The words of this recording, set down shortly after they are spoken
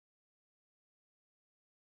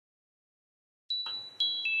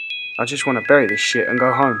I just want to bury this shit and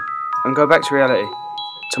go home. And go back to reality.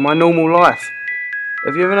 To my normal life.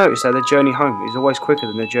 Have you ever noticed that the journey home is always quicker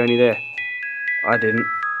than the journey there? I didn't.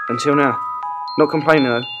 Until now. Not complaining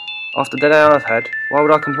though. After the day I've had, why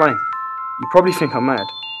would I complain? You probably think I'm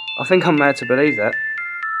mad. I think I'm mad to believe that.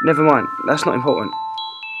 Never mind, that's not important.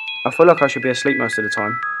 I feel like I should be asleep most of the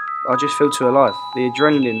time. I just feel too alive. The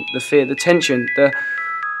adrenaline, the fear, the tension, the...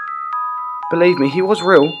 Believe me, he was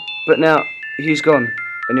real, but now he's gone,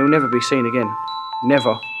 and he'll never be seen again.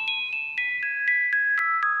 Never.